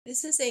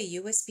This is a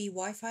USB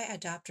Wi-Fi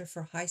adapter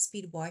for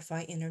high-speed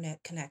Wi-Fi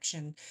internet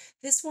connection.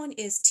 This one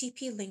is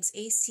TP-Link's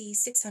AC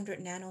 600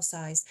 nano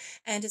size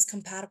and is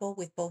compatible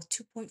with both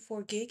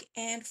 2.4 gig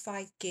and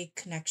 5 gig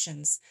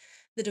connections.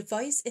 The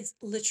device is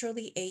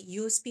literally a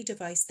USB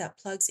device that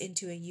plugs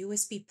into a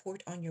USB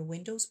port on your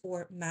Windows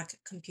or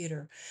Mac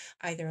computer,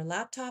 either a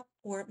laptop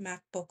or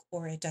MacBook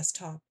or a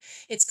desktop.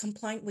 It's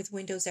compliant with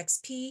Windows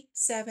XP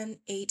 7,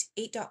 8,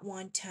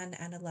 8.1, 10,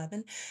 and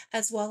 11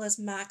 as well as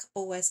Mac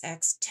OS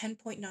X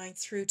 10.9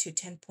 through to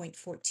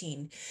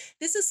 10.14.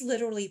 This is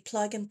literally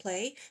plug and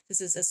play.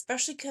 This is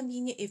especially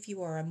convenient if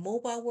you are a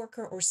mobile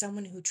worker or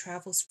someone who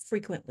travels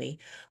frequently.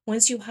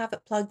 Once you have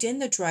it plugged in,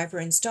 the driver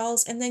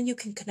installs and then you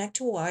can connect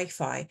to Wi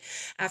Fi.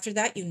 After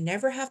that, you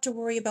never have to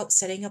worry about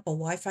setting up a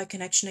Wi Fi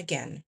connection again.